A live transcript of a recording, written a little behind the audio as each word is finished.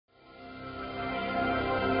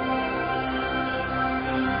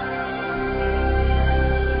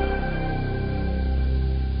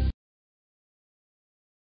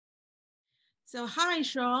So hi,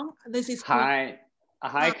 Shaun. This is Hi.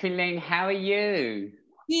 Hi, Queenie. How are you?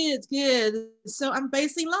 Good, good. So I'm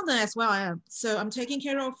based in London as well. So I'm taking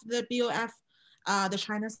care of the BOF, the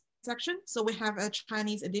China section. So we have a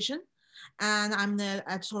Chinese edition, and I'm the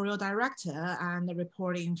editorial director and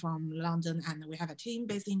reporting from London. And we have a team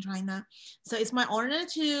based in China. So it's my honor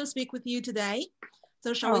to speak with you today.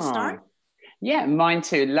 So shall we start? Yeah, mine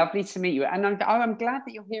too. Lovely to meet you. And I'm glad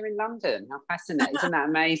that you're here in London. How fascinating. Isn't that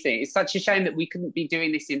amazing? It's such a shame that we couldn't be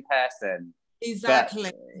doing this in person.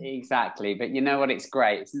 Exactly. Exactly. But you know what? It's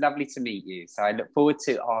great. It's lovely to meet you. So I look forward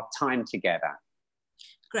to our time together.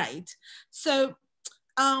 Great. So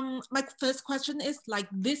my first question is like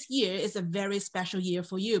this year is a very special year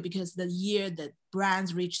for you because the year that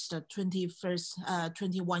brands reached the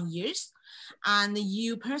 21 years, and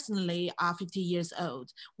you personally are 50 years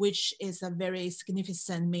old, which is a very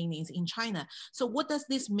significant meaning in China. So what does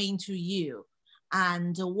this mean to you?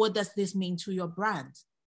 And what does this mean to your brand?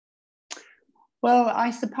 Well,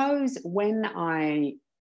 I suppose when I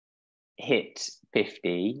hit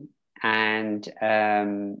 50 and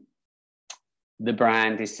the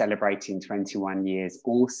brand is celebrating 21 years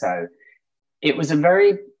also, it was a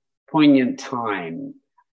very poignant time.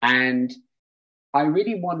 And I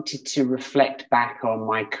really wanted to reflect back on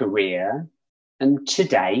my career and to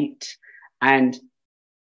date,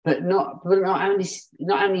 but not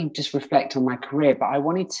only just reflect on my career, but I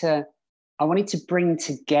wanted to bring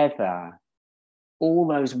together all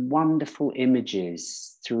those wonderful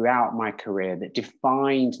images throughout my career that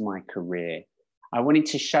defined my career. I wanted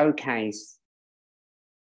to showcase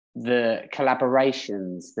the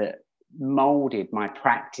collaborations that molded my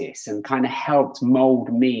practice and kind of helped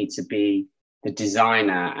mold me to be the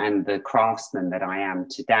designer and the craftsman that I am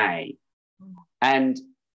today. And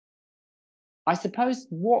I suppose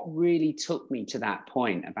what really took me to that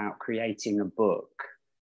point about creating a book,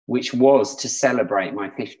 which was to celebrate my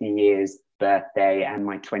 50 years birthday and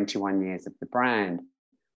my 21 years of the brand,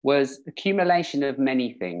 was accumulation of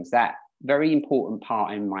many things, that very important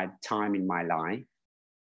part in my time in my life.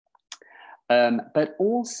 But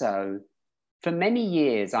also, for many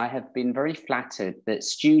years, I have been very flattered that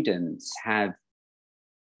students have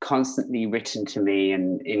constantly written to me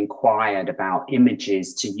and inquired about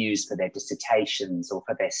images to use for their dissertations or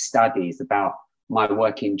for their studies about my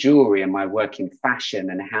work in jewellery and my work in fashion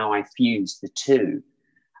and how I fuse the two.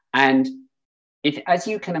 And as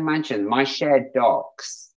you can imagine, my shared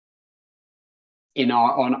docs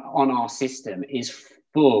on our system is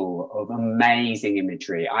full of amazing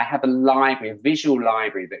imagery. I have a visual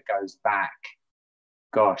library that goes back,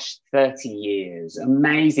 30 years,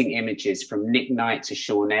 amazing images from Nick Knight to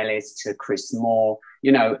Sean Ellis to Chris Moore,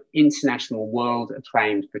 international world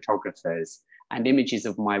acclaimed photographers, and images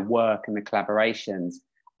of my work and the collaborations.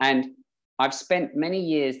 And I've spent many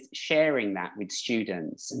years sharing that with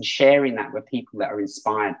students and sharing that with people that are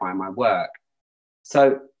inspired by my work.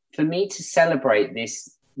 So for me to celebrate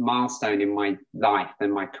this milestone in my life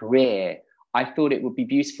and my career, I thought it would be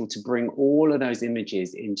beautiful to bring all of those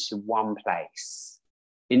images into one place,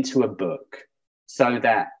 into a book, so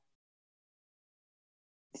that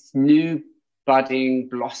new budding,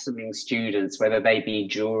 blossoming students, whether they be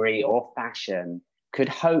jewelry or fashion, could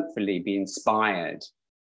hopefully be inspired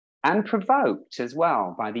and provoked as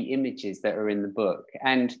well by the images that are in the book.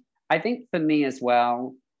 And I think for me as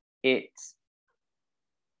well, it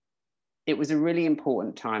was a really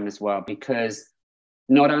important time as well, because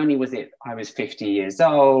not only was I was 50 years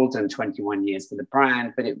old and 21 years for the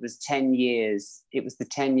brand, but it was 10 years. It was the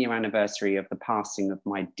 10-year anniversary of the passing of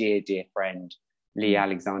my dear, dear friend, Lee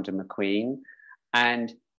Alexander McQueen.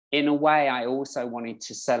 And in a way, I also wanted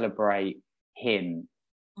to celebrate him.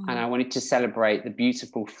 And I wanted to celebrate the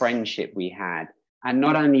beautiful friendship we had. And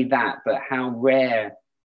not only that, but how rare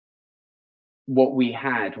what we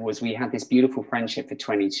had this beautiful friendship for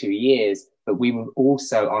 22 years, but we were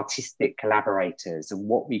also artistic collaborators and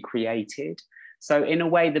what we created. So in a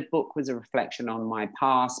way, the book was a reflection on my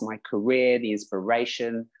past, my career, the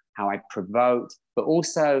inspiration, how I provoked, but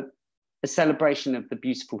also a celebration of the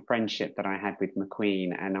beautiful friendship that I had with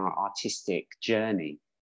McQueen and our artistic journey.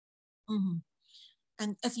 Mm-hmm.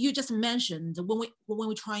 And as you just mentioned, when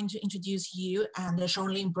we're trying to introduce you and the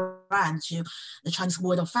Shaun Leane brand to the Chinese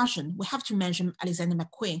world of fashion, we have to mention Alexander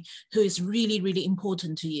McQueen, who is really, really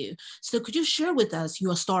important to you. So could you share with us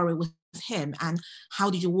your story with him and how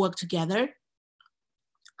did you work together?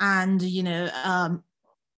 And,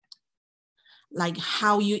 like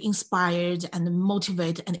how you inspired and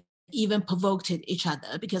motivated and even provoked each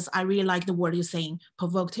other, because I really like the word you're saying,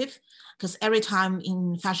 provocative, because every time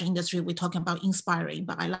in fashion industry, we're talking about inspiring,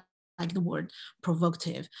 but I like the word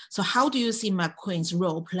provocative. So how do you see McQueen's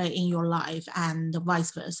role play in your life and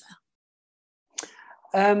vice versa?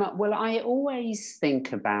 Well, I always think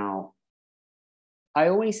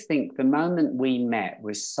the moment we met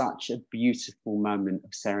was such a beautiful moment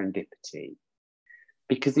of serendipity.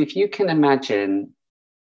 Because if you can imagine,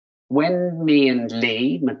 when me and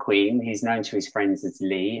Lee McQueen, he's known to his friends as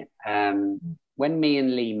Lee, when me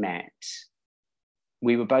and Lee met,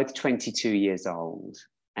 we were both 22 years old,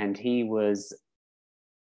 and he was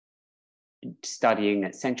studying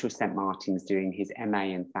at Central St. Martin's doing his MA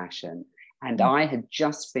in fashion. And I had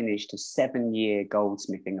just finished a 7-year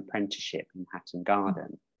goldsmithing apprenticeship in Hatton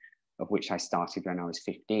Garden, of which I started when I was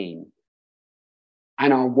 15.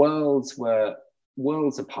 And our worlds were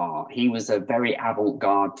worlds apart. He was a very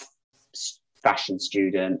avant-garde fashion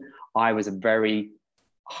student. I was a very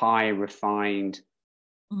high, refined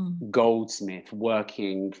goldsmith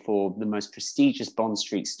working for the most prestigious Bond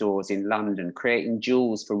Street stores in London, creating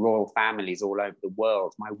jewels for royal families all over the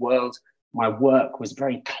world. My work was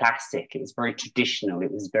very classic. It was very traditional.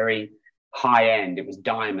 It was very high end. It was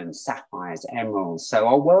diamonds, sapphires, emeralds. So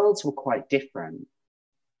our worlds were quite different.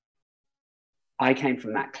 I came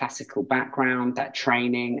from that classical background, that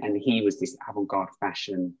training, and he was this avant-garde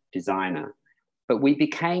fashion designer. But we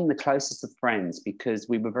became the closest of friends because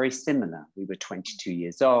we were very similar. We were 22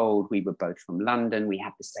 years old. We were both from London. We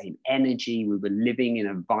had the same energy. We were living in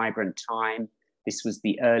a vibrant time. This was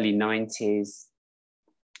the early 90s.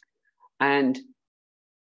 And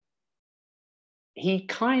he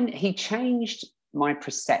changed my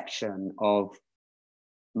perception of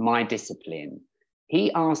my discipline.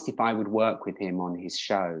 He asked if I would work with him on his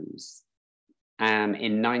shows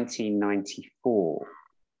in 1994.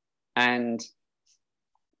 And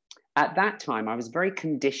at that time, I was a very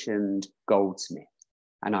conditioned goldsmith,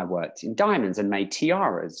 and I worked in diamonds and made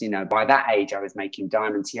tiaras. You know, by that age, I was making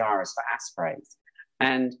diamond tiaras for Aspreys.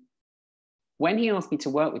 And when he asked me to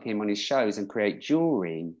work with him on his shows and create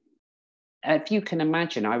jewelry, if you can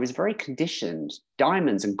imagine, I was very conditioned.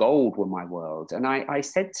 Diamonds and gold were my world. And I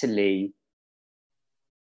said to Lee,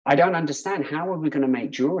 I don't understand. How are we going to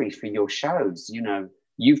make jewelry for your shows? You know,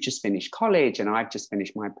 you've just finished college and I've just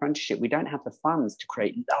finished my apprenticeship. We don't have the funds to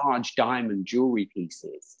create large diamond jewelry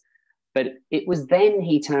pieces. But it was then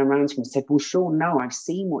he turned around to me and said, well, Shaun, no, I've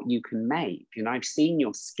seen what you can make and I've seen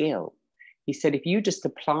your skill. He said, if you just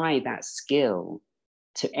apply that skill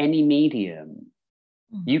to any medium,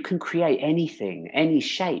 you can create anything, any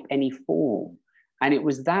shape, any form. And it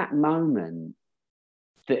was that moment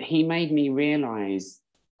that he made me realize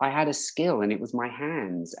I had a skill and it was my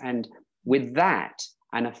hands. And with that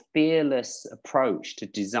and a fearless approach to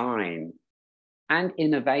design and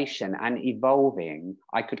innovation and evolving,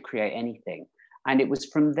 I could create anything. And it was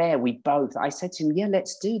from there I said to him, yeah,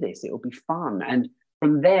 let's do this. It'll be fun. And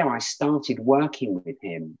from there, I started working with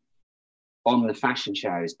him on the fashion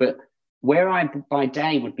shows. But where I, by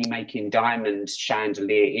day, would be making diamond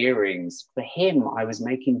chandelier earrings, for him, I was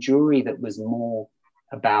making jewelry that was more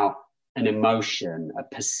about an emotion, a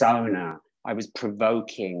persona. I was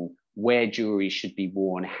provoking where jewelry should be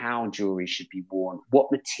worn, how jewelry should be worn,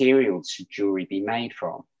 what materials should jewelry be made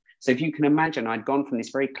from. So if you can imagine, I'd gone from this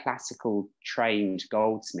very classical trained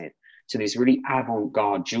goldsmith to this really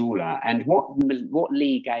avant-garde jeweler. And what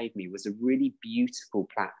Lee gave me was a really beautiful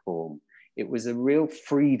platform. It was a real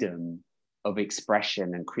freedom of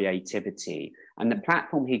expression and creativity. And the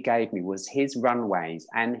platform he gave me was his runways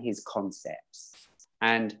and his concepts.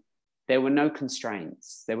 And there were no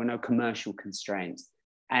constraints. There were no commercial constraints.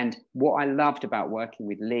 And what I loved about working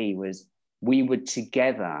with Lee was we would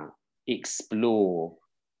together explore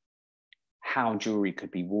how jewelry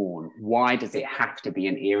could be worn. Why does it have to be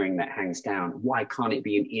an earring that hangs down? Why can't it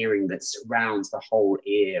be an earring that surrounds the whole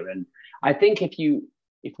ear? And I think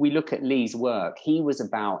if we look at Lee's work, he was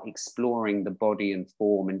about exploring the body and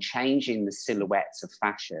form and changing the silhouettes of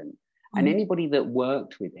fashion. And anybody that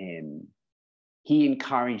worked with him, he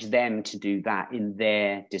encouraged them to do that in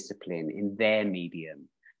their discipline, in their medium.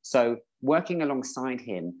 So working alongside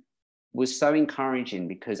him was so encouraging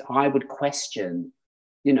because I would question,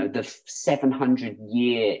 you know, the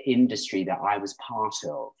 700-year industry that I was part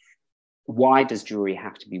of. Why does jewelry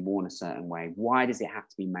have to be worn a certain way? Why does it have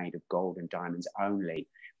to be made of gold and diamonds only?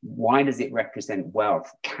 Why does it represent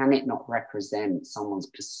wealth? Can it not represent someone's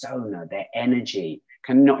persona, their energy?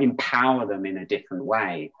 Can it not empower them in a different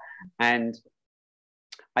way? And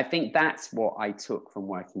I think that's what I took from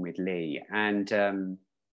working with Lee. And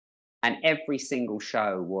every single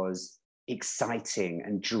show was exciting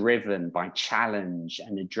and driven by challenge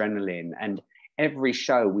and adrenaline. And every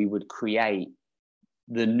show we would create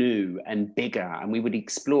the new and bigger, and we would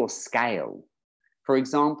explore scale. For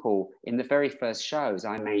example, in the very first shows,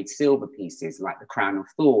 I made silver pieces like the crown of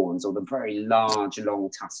thorns or the very large, long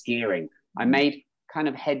tusk earring. I made kind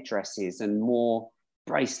of headdresses and more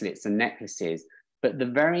bracelets and necklaces. But the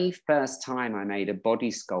very first time I made a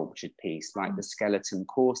body sculptured piece like the skeleton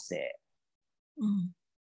corset,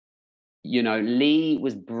 you know, Lee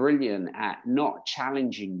was brilliant at not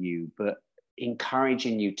challenging you, but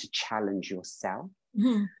encouraging you to challenge yourself.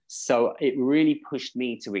 So it really pushed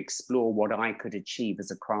me to explore what I could achieve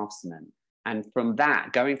as a craftsman. And from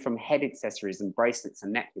that, going from head accessories and bracelets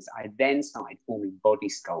and necklaces, I then started forming body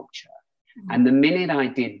sculpture. And the minute I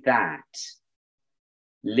did that,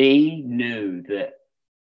 Lee knew that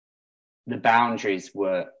the boundaries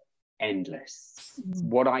were endless.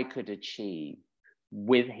 What I could achieve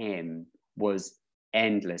with him was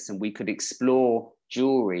endless, and we could explore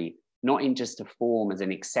jewelry not in just a form as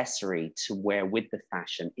an accessory to wear with the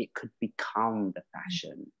fashion, it could become the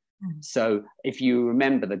fashion. So if you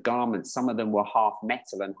remember the garments, some of them were half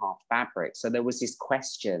metal and half fabric. So there was this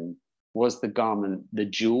question, was the garment the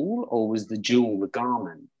jewel or was the jewel the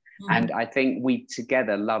garment? And I think we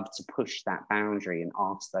together love to push that boundary and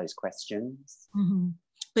ask those questions.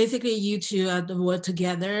 Basically, you two work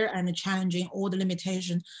together and challenging all the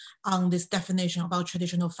limitation on this definition about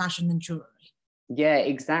traditional fashion and jewelry. Yeah,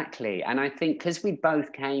 exactly. And I think because we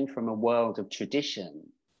both came from a world of tradition,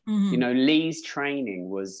 you know, Lee's training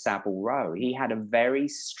was Savile Row. He had a very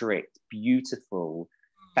strict, beautiful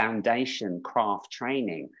foundation craft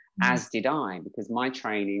training, as did I, because my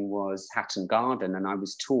training was Hatton Garden and I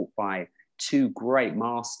was taught by two great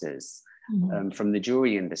masters from the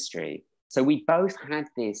jewelry industry. So we both had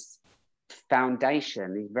this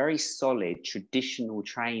foundation, this very solid traditional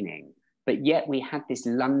training, but yet we had this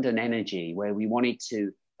London energy where we wanted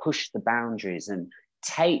to push the boundaries and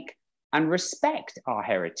take and respect our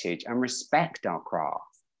heritage and respect our craft,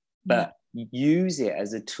 but use it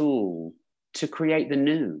as a tool to create the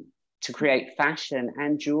new, to create fashion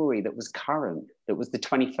and jewelry that was current, that was the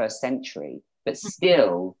 21st century, but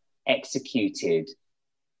still executed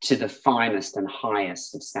to the finest and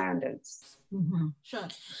highest of standards. Sure.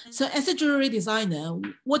 So as a jewelry designer,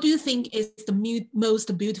 what do you think is the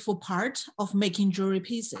most beautiful part of making jewelry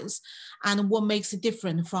pieces, and what makes it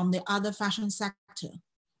different from the other fashion sector?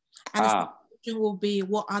 And the question will be,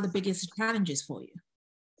 what are the biggest challenges for you?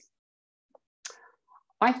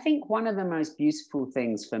 I think one of the most beautiful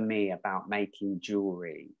things for me about making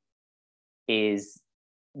jewelry is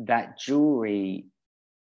that jewelry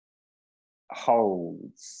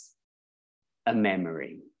holds a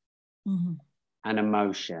memory, an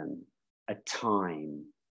emotion, a time.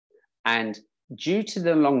 And due to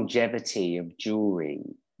the longevity of jewelry,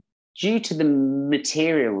 due to the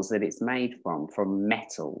materials that it's made from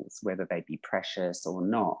metals, whether they be precious or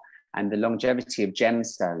not, and the longevity of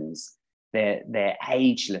gemstones, their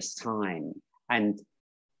ageless time and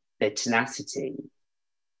their tenacity,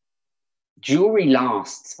 jewelry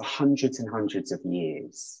lasts for hundreds and hundreds of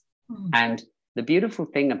years. And the beautiful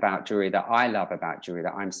thing about jewelry that I love about jewelry,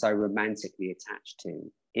 that I'm so romantically attached to,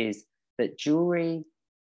 is that jewelry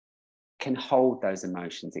can hold those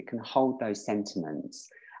emotions, it can hold those sentiments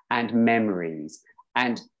and memories.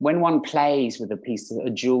 And when one plays with a piece of a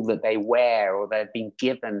jewel that they wear, or they've been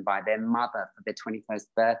given by their mother for their 21st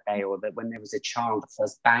birthday, or that when there was a child, the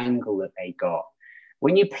first bangle that they got,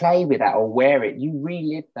 when you play with that or wear it, you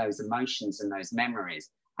relive those emotions and those memories.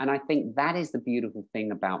 And I think that is the beautiful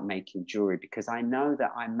thing about making jewelry, because I know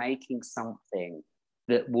that I'm making something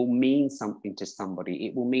that will mean something to somebody.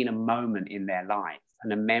 It will mean a moment in their life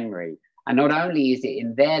and a memory. And not only is it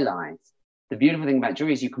in their life, the beautiful thing about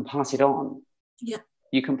jewelry is you can pass it on.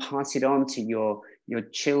 You can pass it on to your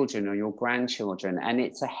children or your grandchildren, and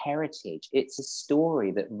it's a heritage. It's a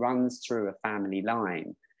story that runs through a family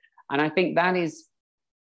line. And I think that is,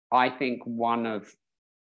 one of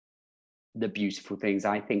the beautiful things.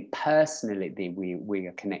 I think personally we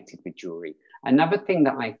are connected with jewelry. Another thing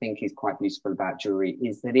that I think is quite beautiful about jewelry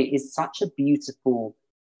is that it is such a beautiful,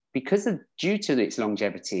 due to its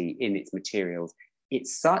longevity in its materials,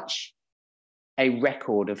 it's such a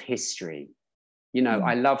record of history. You know,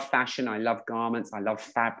 I love fashion, I love garments, I love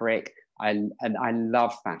fabric, and I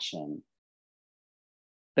love fashion.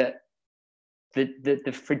 But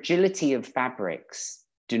the fragility of fabrics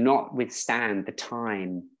do not withstand the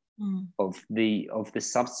time of the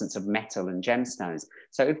substance of metal and gemstones.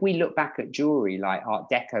 So if we look back at jewelry like Art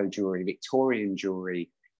Deco jewelry, Victorian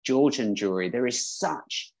jewelry, Georgian jewelry, there is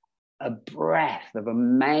such a breadth of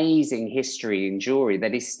amazing history in jewelry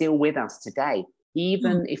that is still with us today.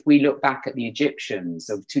 Even if we look back at the Egyptians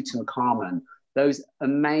of Tutankhamun, those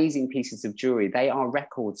amazing pieces of jewelry, they are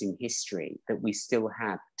records in history that we still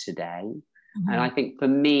have today. And I think for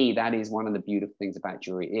me, that is one of the beautiful things about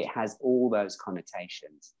jewelry. It has all those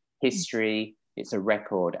connotations: history, it's a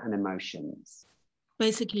record, and emotions.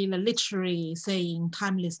 Basically, the literary saying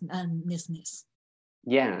timelessness.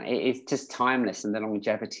 Yeah, it's just timeless, and the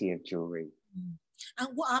longevity of jewelry. And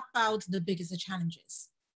what about the biggest challenges?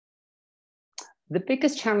 The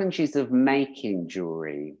biggest challenges of making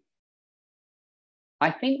jewelry,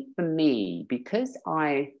 I think for me, because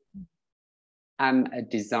I am a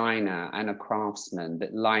designer and a craftsman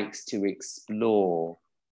that likes to explore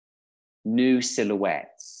new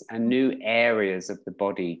silhouettes and new areas of the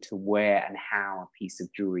body to wear and how a piece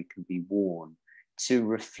of jewelry can be worn to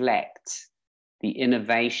reflect the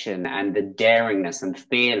innovation and the daringness and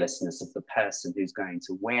fearlessness of the person who's going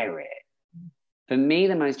to wear it. For me,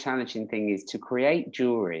 the most challenging thing is to create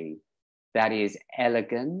jewelry that is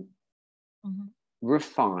elegant,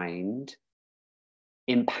 refined,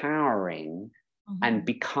 empowering, and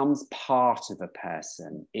becomes part of a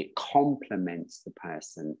person. It complements the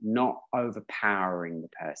person, not overpowering the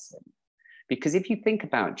person. Because if you think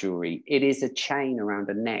about jewelry, it is a chain around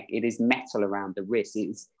the neck. It is metal around the wrist.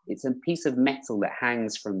 It's a piece of metal that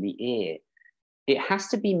hangs from the ear. It has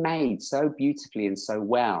to be made so beautifully and so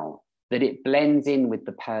well that it blends in with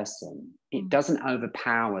the person. It doesn't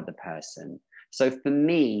overpower the person. So for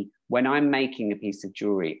me, when I'm making a piece of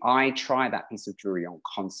jewelry, I try that piece of jewelry on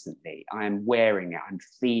constantly. I am wearing it, I'm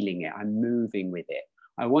feeling it, I'm moving with it.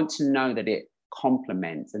 I want to know that it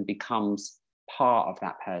complements and becomes part of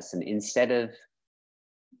that person instead of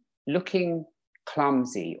looking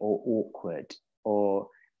clumsy or awkward. Or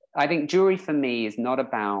I think jewelry for me is not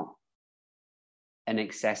about an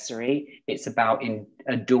accessory. It's about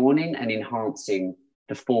adorning and enhancing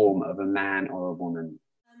the form of a man or a woman.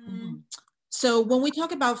 So when we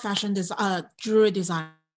talk about jewelry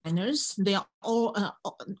designers, they are all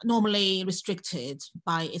normally restricted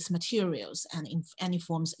by its materials and in any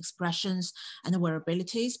forms, expressions, and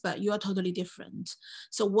wearabilities, but you are totally different.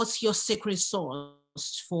 So what's your secret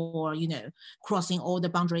sauce for, crossing all the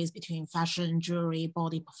boundaries between fashion, jewelry,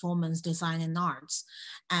 body performance, design, and arts?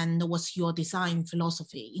 And what's your design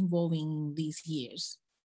philosophy involving these years?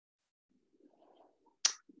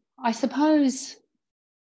 I suppose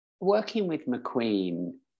working with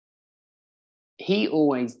McQueen, he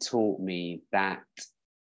always taught me that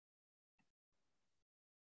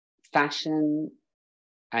fashion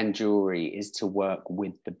and jewelry is to work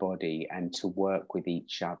with the body and to work with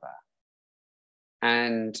each other.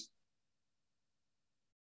 And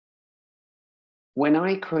when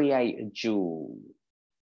I create a jewel,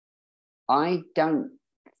 I don't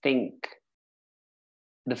think,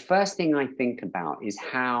 the first thing I think about is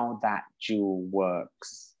how that jewel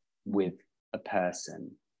works with a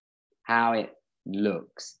person, how it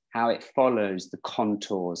looks, how it follows the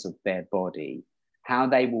contours of their body, how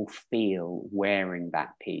they will feel wearing that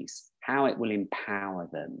piece, how it will empower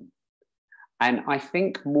them. And I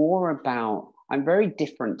think more about, I'm very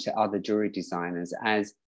different to other jewelry designers,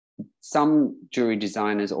 as some jewelry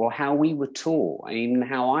designers, or how we were taught, and even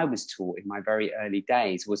how I was taught in my very early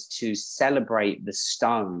days, was to celebrate the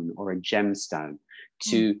stone or a gemstone,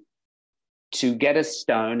 to get a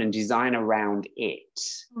stone and design around it.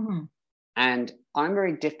 And I'm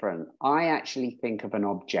very different. I actually think of an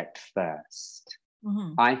object first.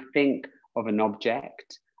 I think of an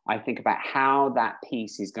object. I think about how that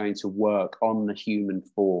piece is going to work on the human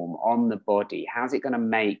form, on the body. How's it going to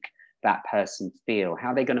make that person feel? How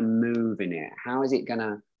are they going to move in it? How is it going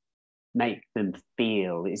to make them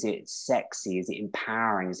feel? Is it sexy? Is it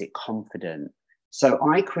empowering? Is it confident? So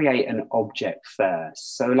I create an object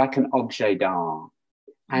first, so like an objet d'art,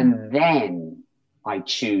 and then I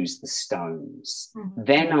choose the stones.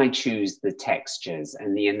 Then I choose the textures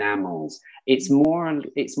and the enamels. It's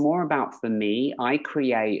more about, for me, I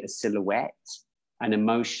create a silhouette, an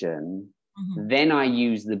emotion. Then I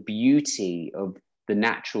use the beauty of the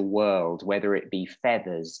natural world, whether it be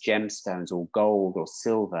feathers, gemstones, or gold or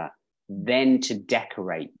silver, then to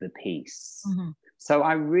decorate the piece. So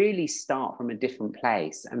I really start from a different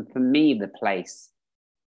place. And for me, the place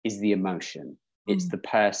is the emotion. It's the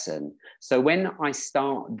person. So when I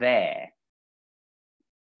start there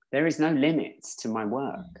is no limits to my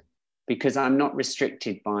work, because I'm not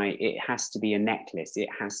restricted by, it has to be a necklace, it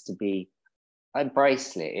has to be a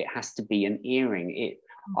bracelet, it has to be an earring.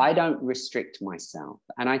 I don't restrict myself.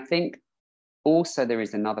 And I think also there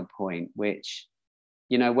is another point, which,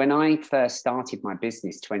 when I first started my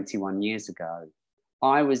business 21 years ago,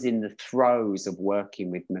 I was in the throes of working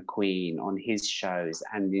with McQueen on his shows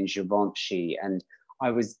and in Givenchy. And I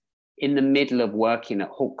was in the middle of working at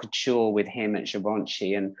haute couture with him at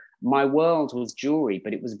Givenchy. And my world was jewelry,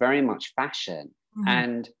 but it was very much fashion.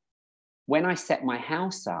 And when I set my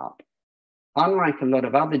house up, unlike a lot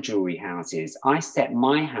of other jewelry houses, I set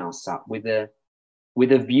my house up with a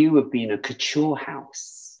view of being a couture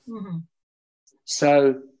house. Mm-hmm.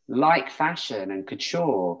 So like fashion and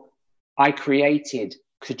couture, I created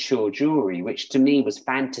couture jewelry, which to me was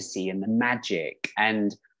fantasy and the magic,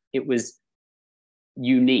 and it was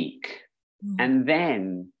unique. Mm-hmm. And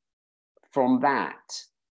then from that,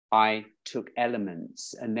 I took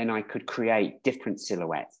elements, and then I could create different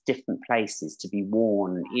silhouettes, different places to be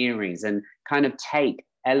worn, earrings, and kind of take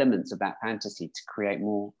elements of that fantasy to create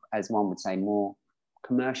more, as one would say, more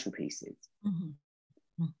commercial pieces. Mm-hmm.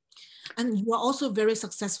 And you are also very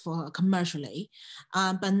successful commercially,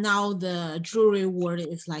 but now the jewelry world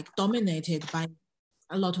is like dominated by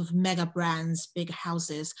a lot of mega brands, big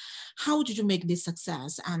houses. How did you make this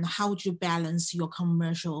success, and how do you balance your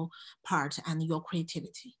commercial part and your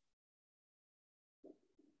creativity?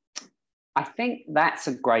 I think that's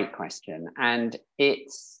a great question. And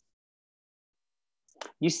it's,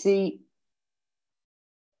 you see,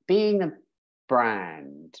 being a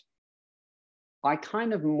brand, I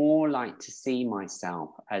kind of more like to see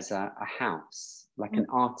myself as a house, like an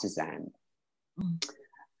artisan. Mm.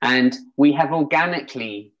 And we have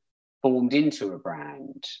organically formed into a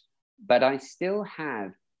brand, but I still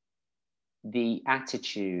have the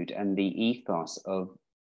attitude and the ethos of,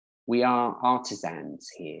 we are artisans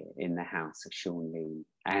here in the house of Shaun Leane,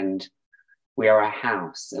 and we are a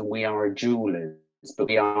house, and we are a jewelers, but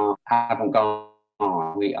we are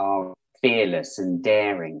avant-garde, we are fearless and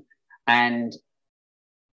daring. And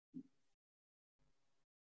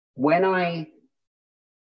when I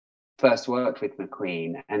first worked with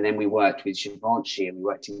McQueen, and then we worked with Givenchy, and we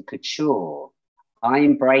worked in couture, I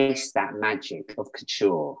embraced that magic of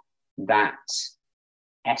couture, that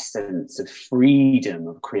essence of freedom,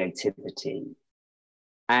 of creativity.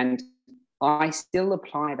 And I still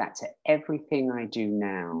apply that to everything I do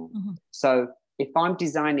now. Mm-hmm. So if I'm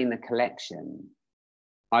designing the collection,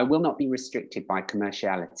 I will not be restricted by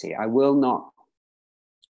commerciality. I will not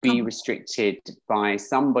be restricted by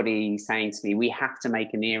somebody saying to me, we have to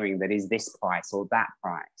make an earring that is this price or that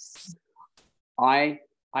price. I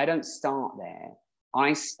don't start there.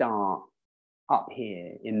 I start up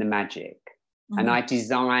here in the magic. Mm-hmm. And I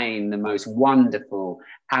design the most wonderful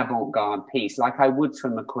avant-garde piece, like I would for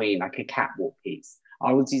McQueen, like a catwalk piece.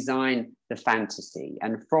 I will design the fantasy.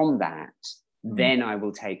 And from that, then I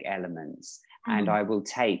will take elements, and I will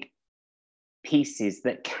take pieces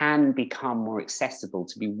that can become more accessible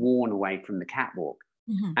to be worn away from the catwalk.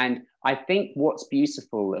 Mm-hmm. And I think what's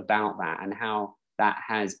beautiful about that, and how that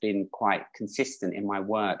has been quite consistent in my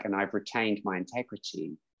work, and I've retained my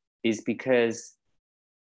integrity, is because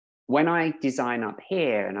when I design up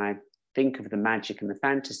here and I think of the magic and the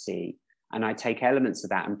fantasy, and I take elements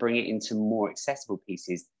of that and bring it into more accessible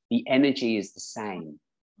pieces, the energy is the same.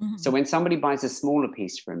 Mm-hmm. So when somebody buys a smaller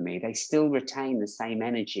piece from me, they still retain the same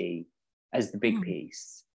energy as the big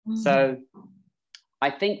piece. Mm-hmm. So I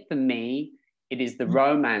think for me, it is the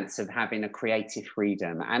romance of having a creative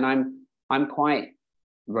freedom. And I'm quite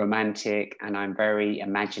romantic, and I'm very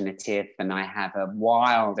imaginative, and I have a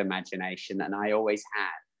wild imagination, and I always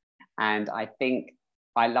have. And I think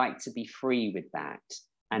I like to be free with that.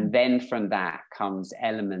 And then from that comes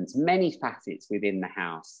elements, many facets within the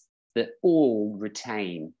house that all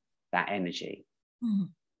retain that energy. Mm-hmm.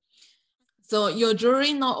 So your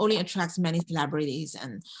jewelry not only attracts many celebrities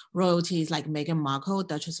and royalties like Meghan Markle,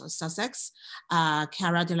 Duchess of Sussex,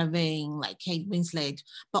 Cara Delevingne, like Kate Winslet,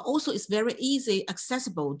 but also it's very easy,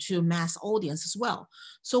 accessible to mass audience as well.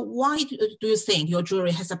 So why do you think your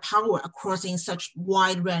jewelry has a power across in such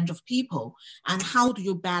wide range of people? And how do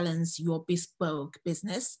you balance your bespoke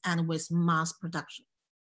business and with mass production?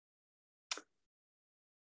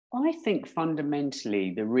 I think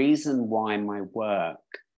fundamentally the reason why my work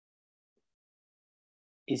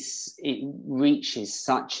it reaches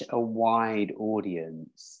such a wide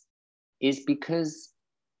audience is because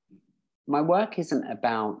my work isn't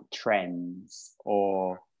about trends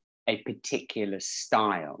or a particular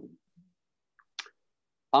style.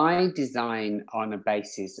 I design on a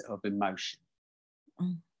basis of emotion.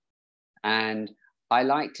 And I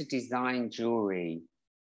like to design jewelry.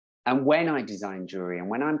 And when I design jewelry, and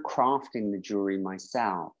when I'm crafting the jewelry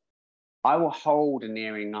myself, I will hold an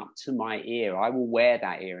earring up to my ear. I will wear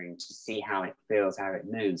that earring to see how it feels, how it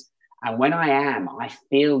moves. And when I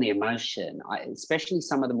feel the emotion, especially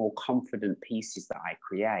some of the more confident pieces that I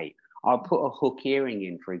create. I'll put a hook earring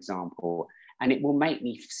in, for example, and it will make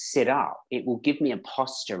me sit up. It will give me a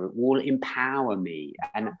posture. It will empower me.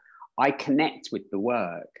 And I connect with the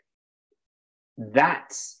work.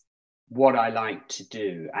 That's what I like to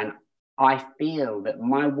do. And I feel that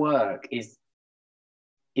my work is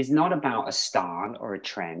not about a style or a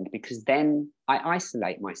trend, because then I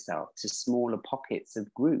isolate myself to smaller pockets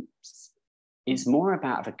of groups. It's more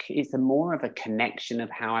about more of a connection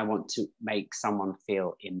of how I want to make someone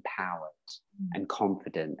feel empowered and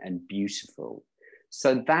confident and beautiful.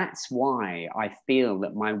 So that's why I feel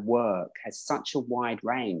that my work has such a wide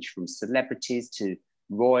range, from celebrities to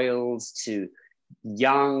royals to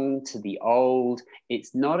young to the old.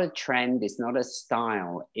 It's not a trend, it's not a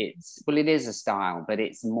style. It is a style, but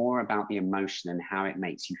it's more about the emotion and how it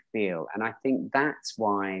makes you feel. And I think that's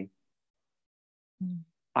why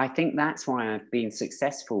I've been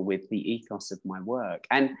successful with the ethos of my work.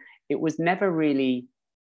 And it was never really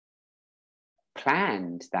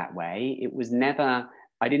planned that way. It was never,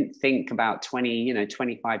 I didn't think about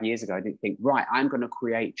 25 years ago, I didn't think, right, I'm going to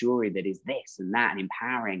create jewelry that is this and that and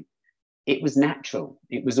empowering. It was natural.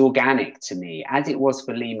 It was organic to me, as it was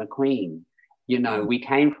for Lee McQueen. We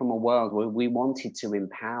came from a world where we wanted to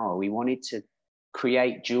empower. We wanted to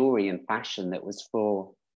create jewelry and fashion that was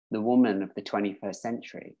for the woman of the 21st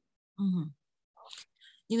century. Mm-hmm.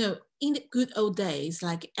 In the good old days,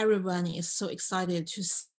 like, everyone is so excited to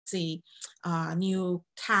see new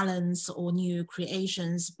talents or new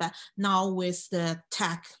creations. But now with the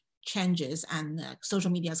tech changes and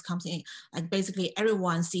social media comes in, like, basically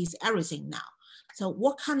everyone sees everything now. So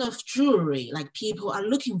what kind of jewelry, like, people are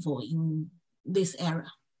looking for in this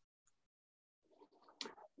era?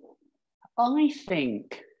 I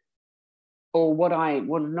think, what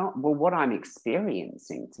I'm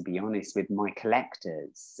experiencing, to be honest, with my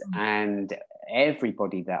collectors and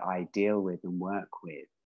everybody that I deal with and work with,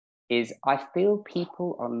 is I feel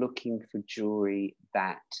people are looking for jewelry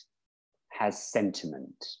that has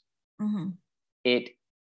sentiment. Mm-hmm. It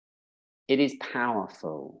is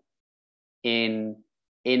powerful in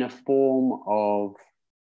a form of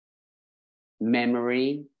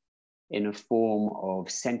memory, in a form of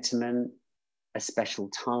sentiment, a special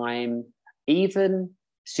time, even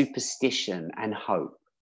superstition and hope.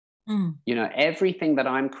 Everything that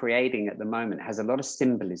I'm creating at the moment has a lot of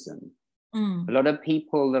symbolism. A lot of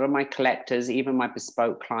people, a lot of my collectors, even my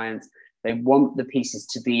bespoke clients, they want the pieces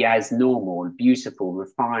to be as normal, beautiful,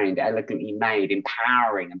 refined, elegantly made,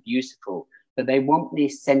 empowering and beautiful, but they want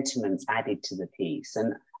these sentiments added to the piece.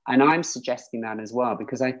 And I'm suggesting that as well,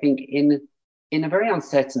 because I think in a very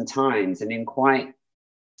uncertain times and in quite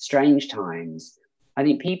strange times, I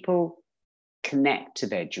think people connect to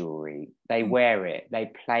their jewelry, they wear it,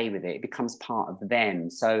 they play with it, it becomes part of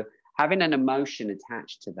them. So having an emotion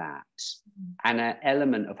attached to that and an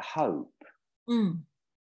element of hope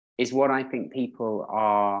is what I think people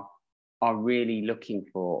are really looking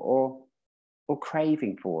for or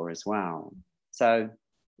craving for as well. So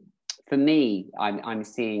for me, I'm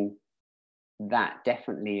seeing that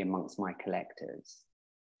definitely amongst my collectors.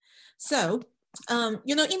 So, in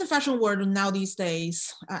the fashion world now these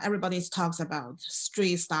days, everybody talks about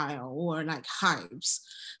street style or like hypes.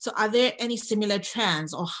 So are there any similar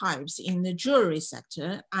trends or hypes in the jewelry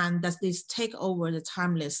sector? And does this take over the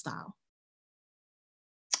timeless style?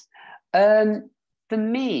 For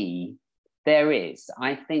me, there is.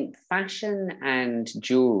 I think fashion and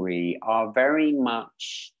jewelry are very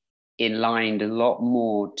much aligned a lot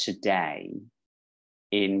more today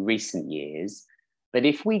in recent years. But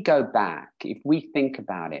if we go back, if we think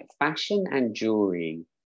about it, fashion and jewelry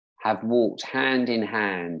have walked hand in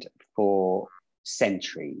hand for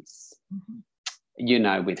centuries.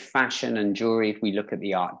 With fashion and jewelry, if we look at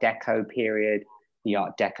the Art Deco period, the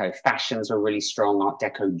Art Deco fashions were really strong. Art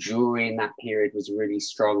Deco jewelry in that period was really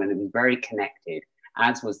strong, and it was very connected,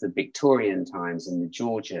 as was the Victorian times and the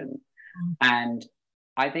Georgian. And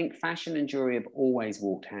I think fashion and jewelry have always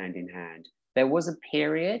walked hand in hand. There was a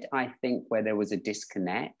period, I think, where there was a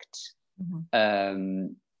disconnect.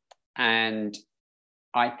 And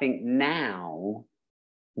I think now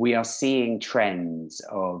we are seeing trends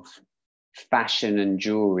of fashion and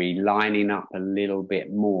jewelry lining up a little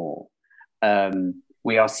bit more.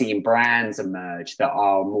 We are seeing brands emerge that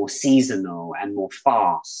are more seasonal and more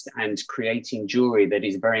fast and creating jewelry that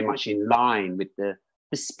is very much in line with the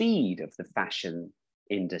speed of the fashion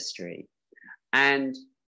industry. And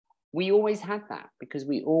we always had that, because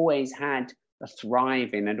we always had a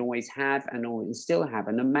thriving and always have and always still have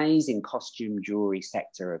an amazing costume jewelry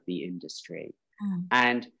sector of the industry.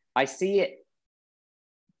 And I see it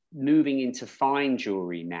moving into fine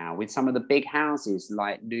jewelry now, with some of the big houses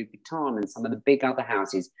like Louis Vuitton and some of the big other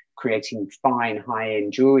houses creating fine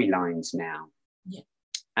high-end jewelry lines now.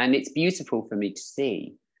 And it's beautiful for me to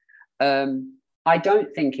see. I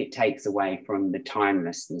don't think it takes away from the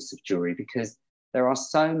timelessness of jewelry, because there are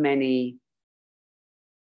so many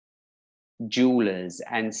jewelers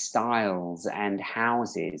and styles and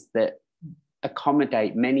houses that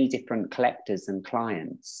accommodate many different collectors and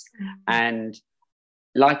clients. And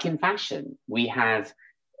like in fashion, we have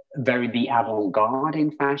the avant-garde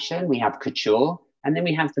in fashion, we have couture, and then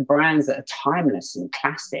we have the brands that are timeless and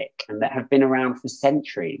classic and that have been around for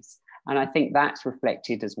centuries. And I think that's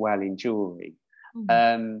reflected as well in jewelry.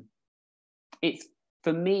 It's,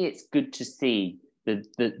 for me, it's good to see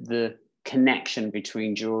the connection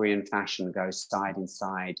between jewelry and fashion go side by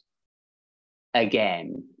side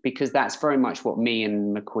again, because that's very much what me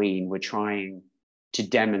and McQueen were trying to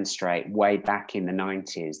demonstrate way back in the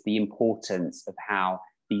 90s, the importance of how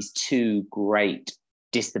these two great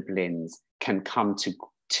disciplines can come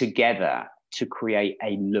together to create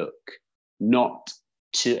a look, not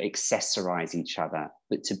to accessorize each other,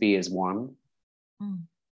 but to be as one.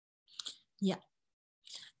 Yeah.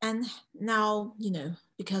 And now, you know,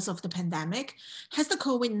 because of the pandemic, has the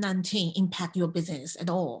COVID-19 impact your business at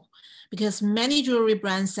all? Because many jewelry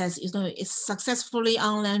brands says, you know, it's successfully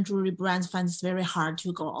online jewelry brands find it's very hard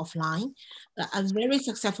to go offline. But a very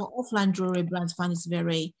successful offline jewelry brands find it's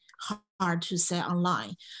very hard to sell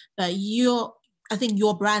online. But I think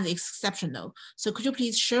your brand is exceptional. So could you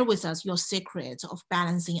please share with us your secret of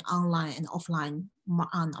balancing online and offline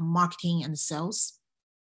marketing and sales?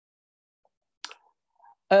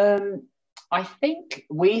 I think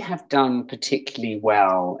we have done particularly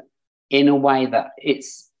well in a way that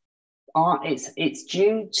it's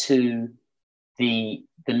due to the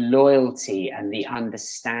loyalty and the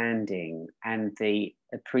understanding and the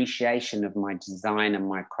appreciation of my design and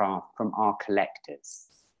my craft from our collectors.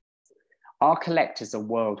 Our collectors are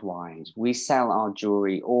worldwide. We sell our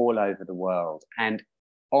jewelry all over the world, and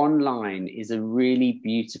online is a really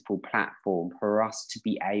beautiful platform for us to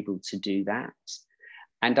be able to do that.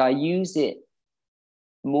 And I use it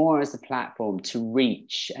more as a platform to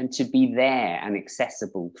reach and to be there and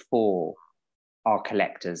accessible for our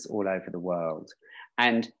collectors all over the world.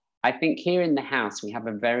 And I think here in the house, we have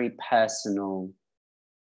a very personal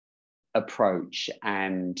approach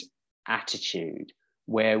and attitude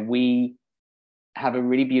where we have a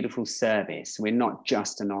really beautiful service. We're not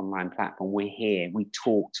just an online platform. We're here, we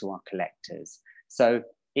talk to our collectors. So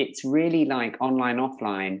it's really like online,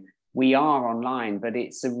 offline. We are online, but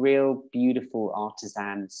it's a real beautiful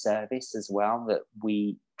artisan service as well that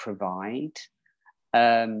we provide.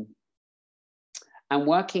 And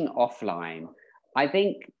working offline, I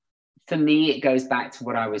think for me, it goes back to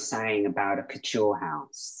what I was saying about a couture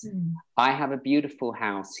house. I have a beautiful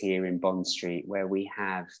house here in Bond Street where we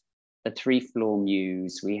have a 3-floor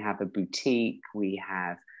muse, we have a boutique, we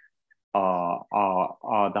have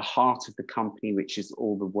the heart of the company, which is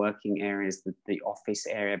all the working areas, the office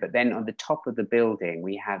area. But then on the top of the building,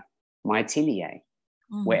 we have my atelier,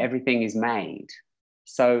 where everything is made.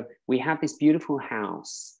 So we have this beautiful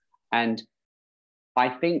house. And I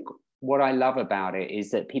think what I love about it is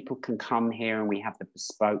that people can come here and we have the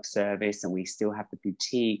bespoke service and we still have the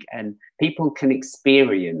boutique, and people can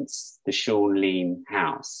experience the Shaun Leane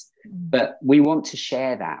house. But we want to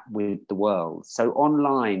share that with the world. So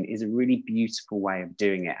online is a really beautiful way of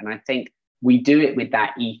doing it. And I think we do it with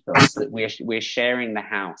that ethos that we're sharing the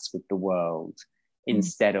house with the world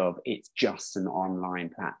instead of it's just an online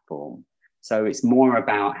platform. So it's more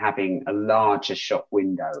about having a larger shop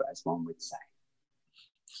window, as one would say.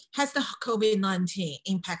 Has the COVID-19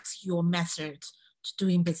 impacted your method to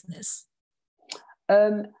doing business?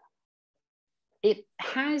 It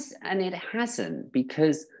has and it hasn't,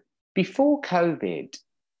 because before COVID,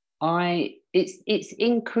 how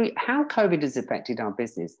COVID has affected our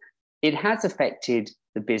business. It has affected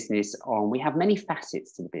the business we have many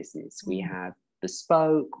facets to the business. We have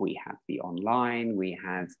bespoke, we have the online, we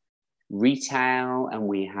have retail, and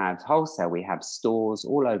we have wholesale. We have stores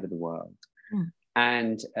all over the world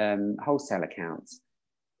and wholesale accounts.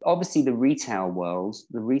 Obviously, the retail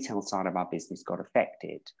side of our business got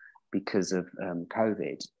affected because of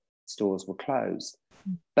COVID. Stores were closed.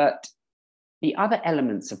 But the other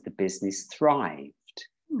elements of the business thrived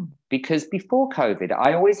because before COVID,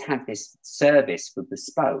 I always had this service for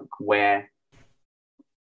bespoke where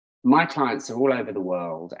my clients are all over the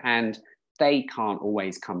world and they can't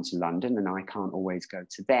always come to London and I can't always go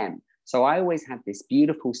to them. So I always had this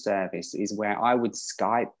beautiful service is where I would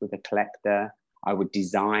Skype with a collector, I would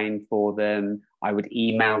design for them, I would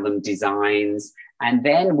email them designs. And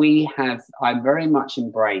then I very much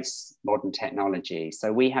embrace modern technology.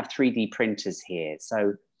 So we have 3D printers here.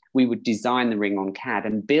 So we would design the ring on CAD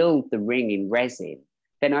and build the ring in resin.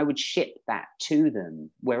 Then I would ship that to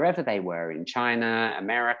them wherever they were, in China,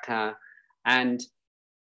 America. And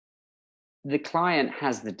the client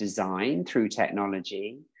has the design through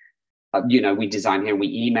technology. we design here and we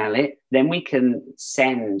email it, then we can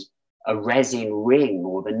send a resin ring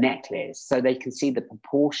or the necklace so they can see the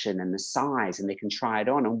proportion and the size, and they can try it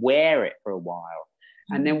on and wear it for a while.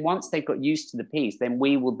 And then once they've got used to the piece, then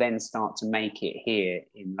we will then start to make it here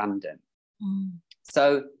in London.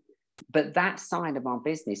 So, but that side of our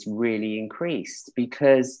business really increased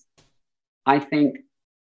because I think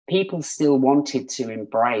people still wanted to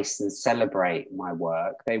embrace and celebrate my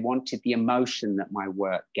work. They wanted the emotion that my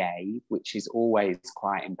work gave, which is always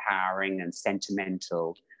quite empowering and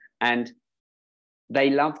sentimental. And they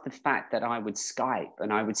loved the fact that I would Skype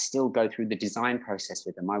and I would still go through the design process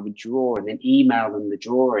with them. I would draw and then email them the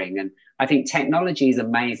drawing. And I think technology is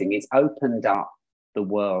amazing. It's opened up the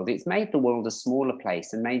world. It's made the world a smaller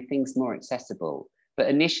place and made things more accessible. But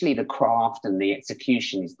initially the craft and the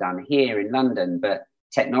execution is done here in London, but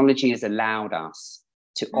technology has allowed us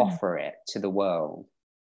to offer it to the world.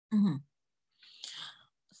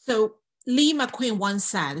 So Lee McQueen once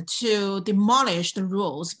said to demolish the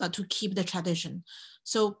rules, but to keep the tradition.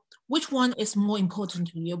 So which one is more important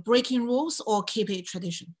to you, breaking rules or keeping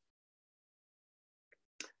tradition?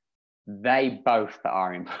 They both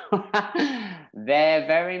are important. They're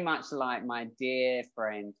very much like my dear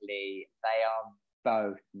friend Lee. They are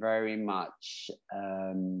both very much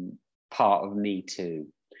part of me too.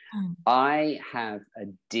 I have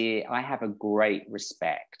a great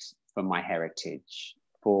respect for my heritage,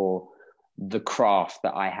 for the craft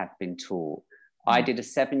that I have been taught. I did a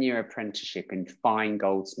 7-year apprenticeship in fine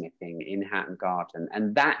goldsmithing in Hatton Garden,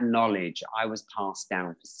 and that knowledge I was passed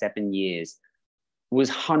down for 7 years was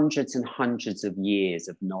hundreds and hundreds of years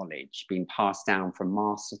of knowledge being passed down from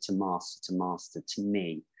master to master to master to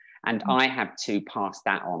me. And I have to pass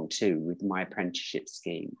that on too with my apprenticeship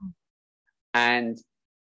scheme. And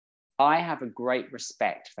I have a great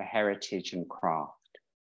respect for heritage and craft.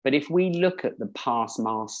 But if we look at the past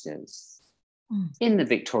masters in the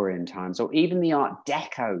Victorian times, or even the Art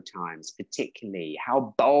Deco times, particularly,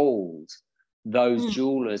 how bold those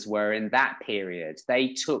jewelers were in that period.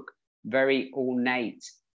 They took very ornate,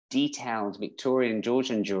 detailed Victorian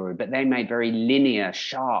Georgian jewelry, but they made very linear,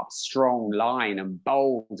 sharp, strong line and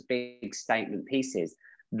bold, big statement pieces.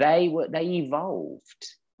 They evolved.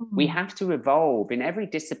 We have to evolve in every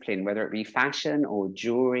discipline, whether it be fashion or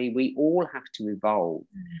jewelry. We all have to evolve.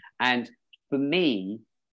 And for me,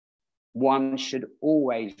 one should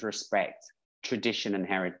always respect tradition and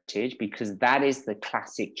heritage, because that is the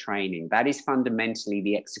classic training. That is fundamentally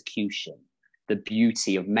the execution, the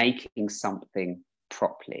beauty of making something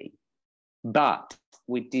properly. But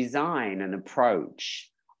with design and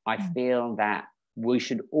approach, I feel that we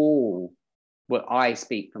should all, well, I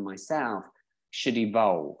speak for myself, should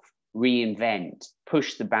evolve, reinvent,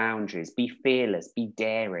 push the boundaries, be fearless, be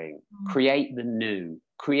daring, create the new,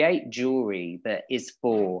 create jewelry that is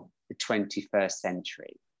for the 21st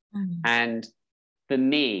century. And for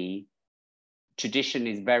me, tradition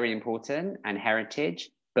is very important and heritage,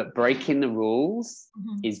 but breaking the rules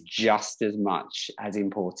is just as much as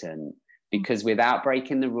important, because without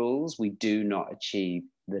breaking the rules, we do not achieve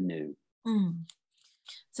the new.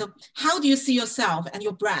 So how do you see yourself and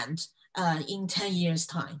your brand in 10 years'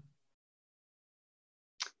 time?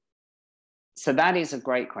 So that is a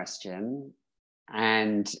great question.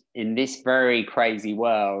 And in this very crazy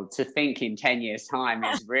world, to think in 10 years' time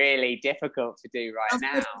is really difficult to do right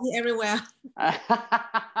now. Everywhere.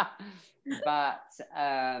 But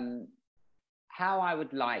how I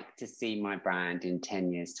would like to see my brand in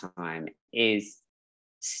 10 years' time is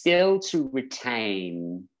still to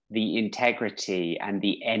retain the integrity and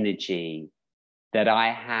the energy that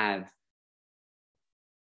I have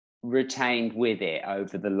retained with it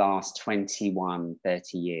over the last 21,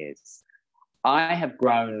 30 years. I have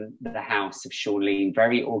grown the house of Shaun Leane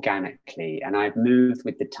very organically, and I've moved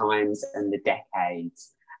with the times and the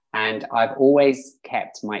decades. And I've always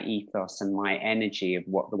kept my ethos and my energy of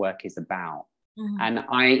what the work is about. And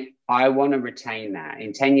I want to retain that.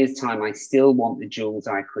 In 10 years' time, I still want the jewels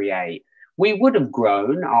I create. We would have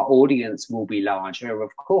grown, our audience will be larger,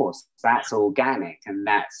 of course. That's organic, and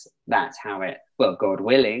that's how it, well, God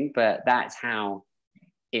willing, but that's how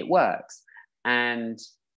it works. And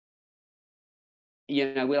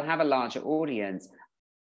we'll have a larger audience,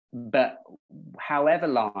 but however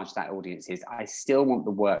large that audience is, I still want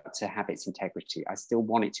the work to have its integrity. I still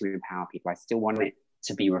want it to empower people. I still want it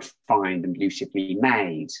to be refined and beautifully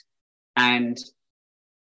made. And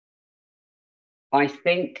I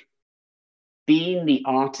think being the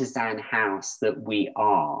artisan house that we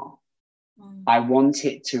are, I want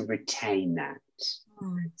it to retain that,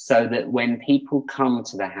 so that when people come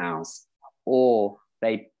to the house or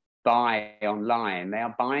they buy online, they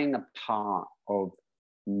are buying a part of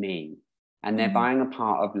me. And they're buying a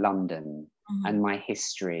part of London and my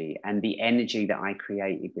history and the energy that I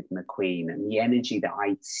created with McQueen and the energy that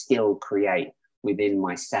I still create within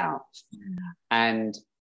myself. And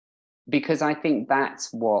because I think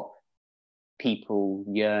that's what people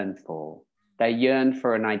yearn for. They yearn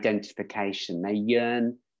for an identification. They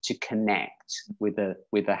yearn to connect with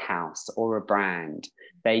a house or a brand.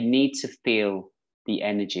 They need to feel the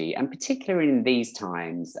energy, and particularly in these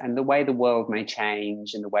times and the way the world may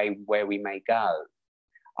change and the way where we may go,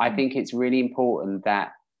 I think it's really important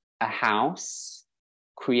that a house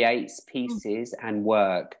creates pieces and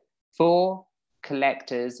work for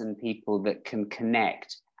collectors and people that can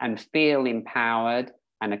connect and feel empowered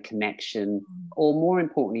and a connection, or more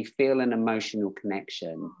importantly, feel an emotional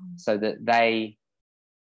connection, so that they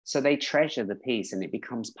treasure the piece and it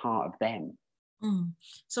becomes part of them.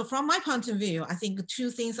 So from my point of view, I think two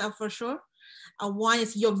things are for sure. One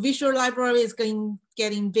is your visual library is getting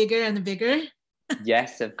bigger and bigger.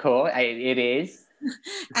 Yes, of course, it is.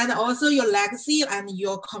 And also your legacy and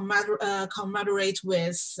your collaborate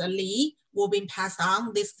with Lee will be passed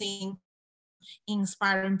on. This thing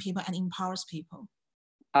inspiring people and empowers people.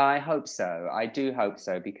 I hope so. I do hope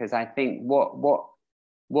so, because I think what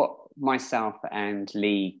myself and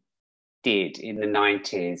Lee did in the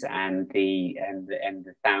 90s and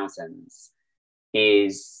the thousands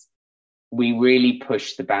is we really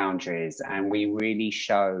pushed the boundaries, and we really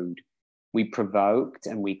showed, we provoked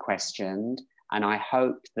and we questioned. And I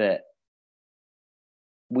hope that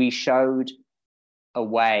we showed a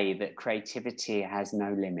way that creativity has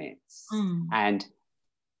no limits. And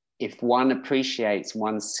if one appreciates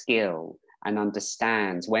one's skill and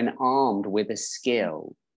understands, when armed with a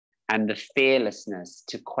skill and the fearlessness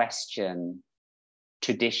to question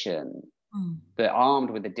tradition, but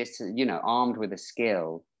armed with armed with a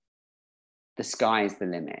skill, the sky is the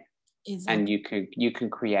limit. Exactly. And you can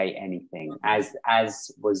create anything,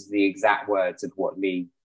 as was the exact words of what Lee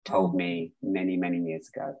told me many years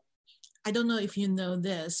ago. I don't know if you know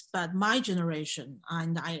this, but my generation,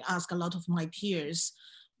 and I ask a lot of my peers,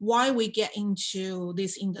 why we get into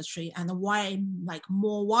this industry and why like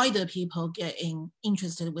more wider people getting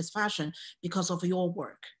interested with fashion, because of your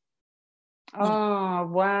work. Oh,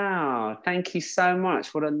 wow. Thank you so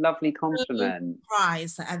much. What a lovely compliment.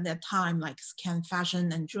 Surprised at that time, like, can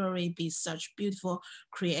fashion and jewelry be such beautiful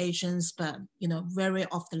creations, but, very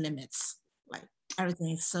off the limits? Like, everything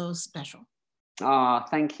is so special. Oh,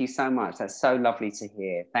 thank you so much. That's so lovely to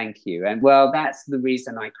hear. Thank you. And well, that's the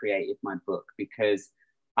reason I created my book, because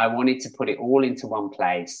I wanted to put it all into one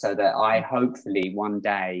place so that I hopefully one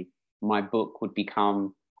day my book would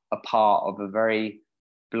become a part of a very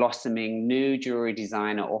blossoming new jewelry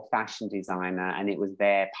designer or fashion designer, and it was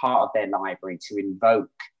part of their library to invoke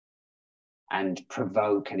and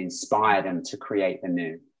provoke and inspire them to create the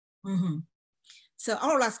new. So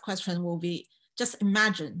our last question will be, just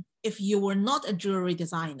imagine if you were not a jewelry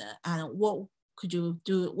designer, and what could you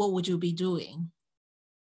do? What would you be doing?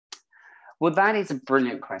 Well, that is a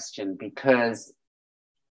brilliant question, because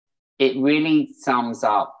it really sums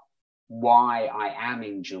up why I am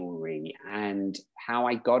in jewelry and how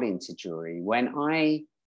I got into jewelry.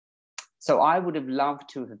 So I would have loved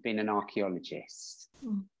to have been an archaeologist.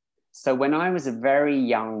 So when I was a very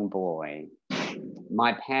young boy,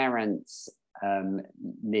 my parents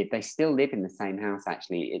they still live in the same house,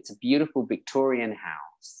 actually. It's a beautiful Victorian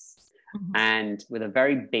house and with a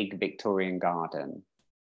very big Victorian garden.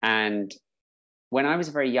 And when I was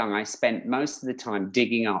very young, I spent most of the time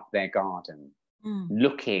digging up their garden,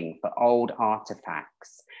 looking for old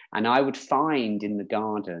artifacts. And I would find in the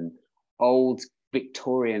garden old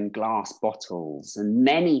Victorian glass bottles and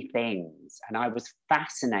many things. And I was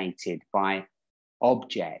fascinated by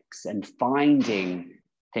objects and finding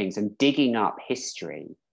things and digging up history.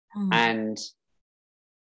 And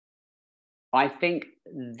I think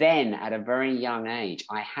then at a very young age,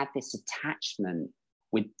 I had this attachment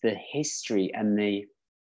with the history and the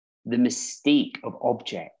mystique of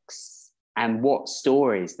objects and what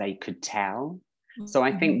stories they could tell. So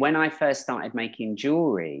I think when I first started making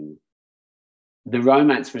jewelry, the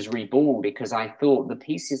romance was reborn, because I thought the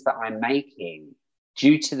pieces that I'm making,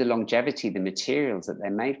 due to the longevity, the materials that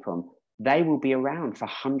they're made from, they will be around for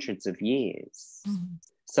hundreds of years.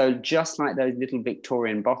 So just like those little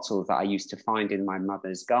Victorian bottles that I used to find in my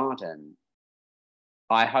mother's garden,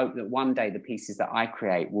 I hope that one day the pieces that I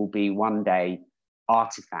create will be one day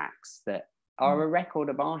artifacts that are a record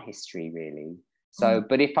of our history, really. So,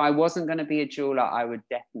 but if I wasn't going to be a jeweler, I would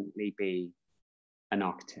definitely be an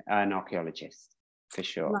archaeologist, for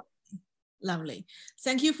sure. Lovely.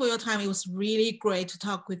 Thank you for your time. It was really great to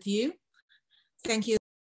talk with you. Thank you.